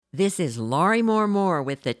This is Laurie Moore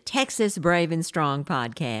with the Texas Brave and Strong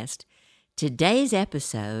podcast. Today's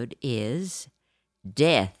episode is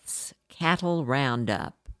Death's Cattle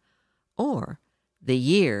Roundup, or The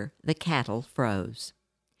Year the Cattle Froze.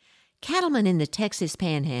 Cattlemen in the Texas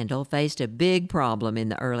Panhandle faced a big problem in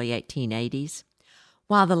the early 1880s.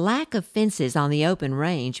 While the lack of fences on the open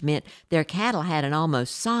range meant their cattle had an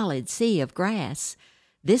almost solid sea of grass,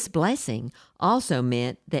 this blessing also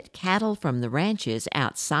meant that cattle from the ranches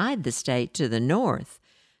outside the state to the north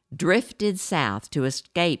drifted south to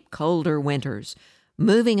escape colder winters,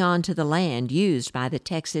 moving on to the land used by the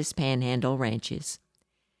Texas Panhandle ranches.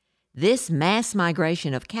 This mass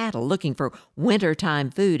migration of cattle looking for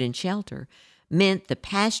wintertime food and shelter meant the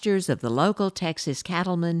pastures of the local Texas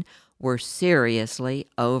cattlemen were seriously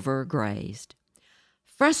overgrazed.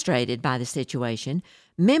 Frustrated by the situation,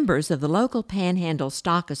 members of the local Panhandle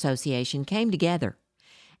Stock Association came together,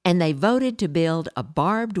 and they voted to build a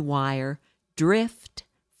barbed wire drift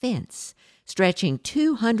fence stretching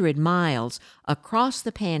 200 miles across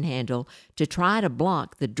the Panhandle to try to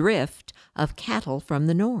block the drift of cattle from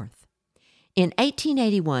the north. In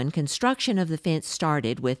 1881, construction of the fence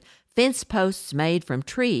started with fence posts made from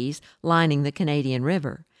trees lining the Canadian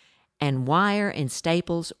River, and wire and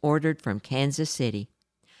staples ordered from Kansas City.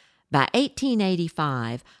 By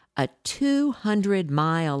 1885, a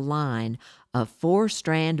 200-mile line of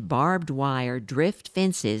four-strand barbed wire drift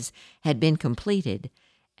fences had been completed,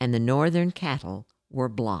 and the northern cattle were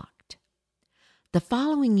blocked. The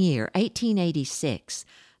following year, 1886,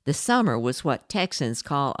 the summer was what Texans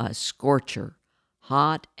call a scorcher,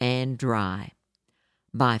 hot and dry.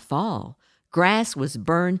 By fall, grass was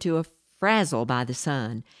burned to a frazzle by the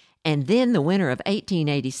sun, and then the winter of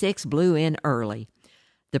 1886 blew in early.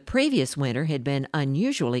 The previous winter had been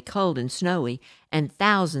unusually cold and snowy, and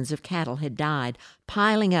thousands of cattle had died,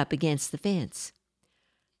 piling up against the fence.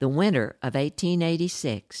 The winter of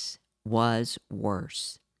 1886 was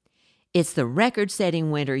worse. It's the record-setting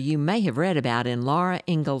winter you may have read about in Laura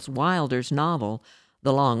Ingalls Wilder's novel,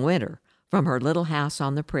 The Long Winter, from her Little House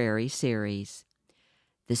on the Prairie series.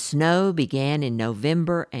 The snow began in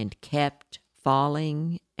November and kept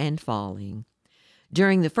falling and falling.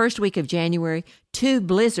 During the first week of January, 2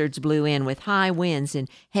 blizzards blew in with high winds and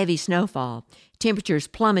heavy snowfall. Temperatures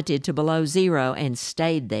plummeted to below zero and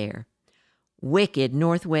stayed there. Wicked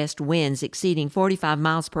northwest winds exceeding 45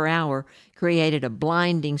 miles per hour created a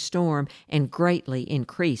blinding storm and greatly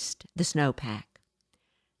increased the snowpack.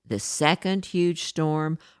 The second huge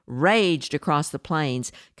storm raged across the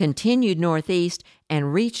plains, continued northeast,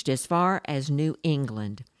 and reached as far as New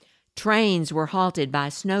England. Trains were halted by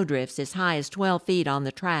snowdrifts as high as 12 feet on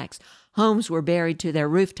the tracks. Homes were buried to their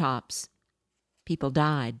rooftops. People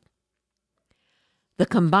died. The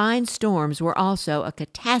combined storms were also a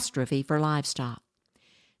catastrophe for livestock.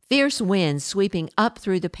 Fierce winds sweeping up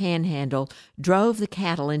through the Panhandle drove the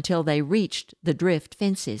cattle until they reached the drift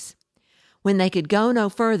fences. When they could go no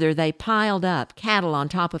further, they piled up, cattle on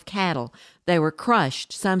top of cattle. They were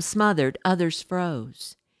crushed, some smothered, others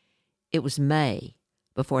froze. It was May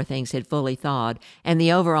before things had fully thawed, and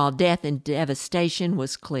the overall death and devastation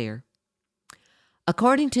was clear.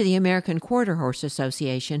 According to the American Quarter Horse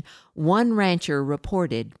Association, one rancher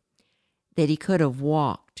reported that he could have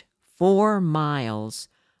walked 4 miles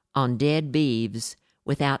on dead beeves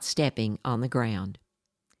without stepping on the ground.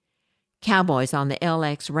 Cowboys on the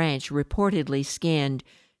LX Ranch reportedly skinned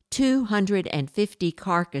 250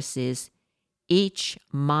 carcasses each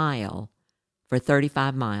mile for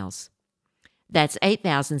 35 miles. That's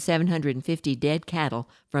 8,750 dead cattle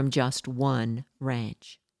from just one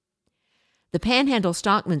ranch. The Panhandle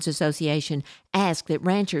Stockmen's Association asked that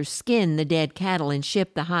ranchers skin the dead cattle and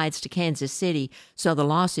ship the hides to Kansas City so the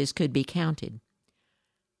losses could be counted.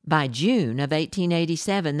 By June of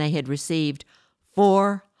 1887, they had received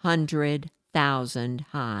 400,000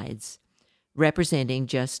 hides, representing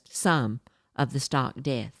just some of the stock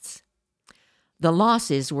deaths. The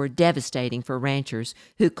losses were devastating for ranchers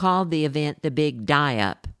who called the event the Big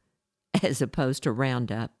Die-Up, as opposed to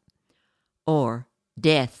Roundup, or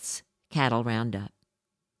Death's Cattle Roundup.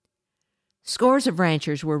 Scores of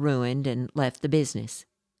ranchers were ruined and left the business.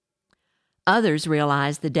 Others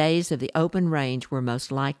realized the days of the open range were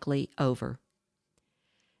most likely over.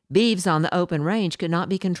 Beeves on the open range could not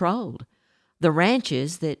be controlled. The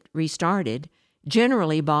ranches that restarted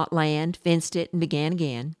generally bought land, fenced it, and began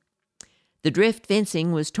again. The drift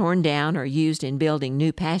fencing was torn down or used in building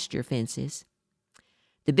new pasture fences.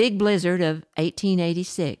 The big blizzard of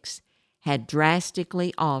 1886 had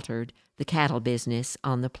drastically altered the cattle business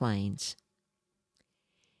on the plains.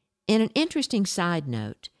 In an interesting side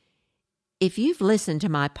note, If you've listened to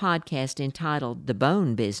my podcast entitled The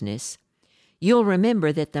Bone Business, you'll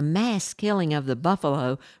remember that the mass killing of the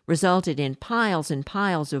buffalo resulted in piles and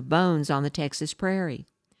piles of bones on the Texas prairie.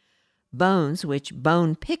 Bones which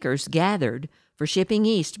bone pickers gathered for shipping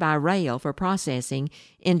east by rail for processing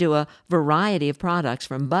into a variety of products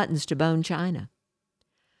from buttons to bone china.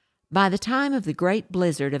 By the time of the Great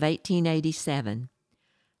Blizzard of 1887,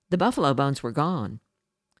 the buffalo bones were gone.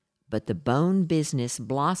 But the bone business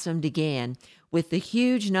blossomed again with the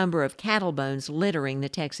huge number of cattle bones littering the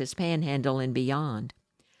Texas Panhandle and beyond.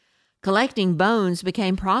 Collecting bones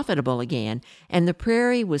became profitable again, and the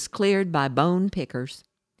prairie was cleared by bone pickers.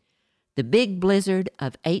 The Big Blizzard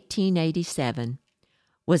of 1887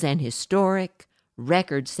 was an historic,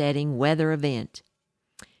 record-setting weather event.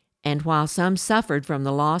 And while some suffered from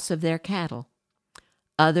the loss of their cattle,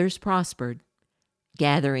 others prospered,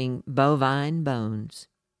 gathering bovine bones.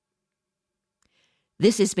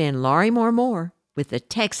 This has been Laurie Moore with the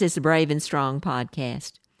Texas Brave and Strong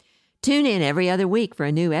podcast. Tune in every other week for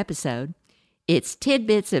a new episode. It's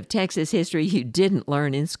tidbits of Texas history you didn't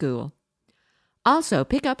learn in school. Also,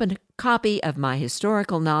 pick up a copy of my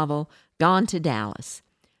historical novel, Gone to Dallas,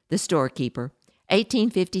 The Storekeeper,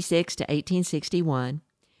 1856 to 1861.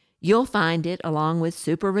 You'll find it along with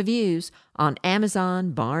super reviews on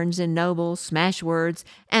Amazon, Barnes & Noble, Smashwords,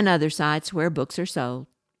 and other sites where books are sold.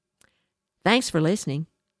 Thanks for listening.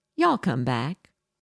 Y'all come back.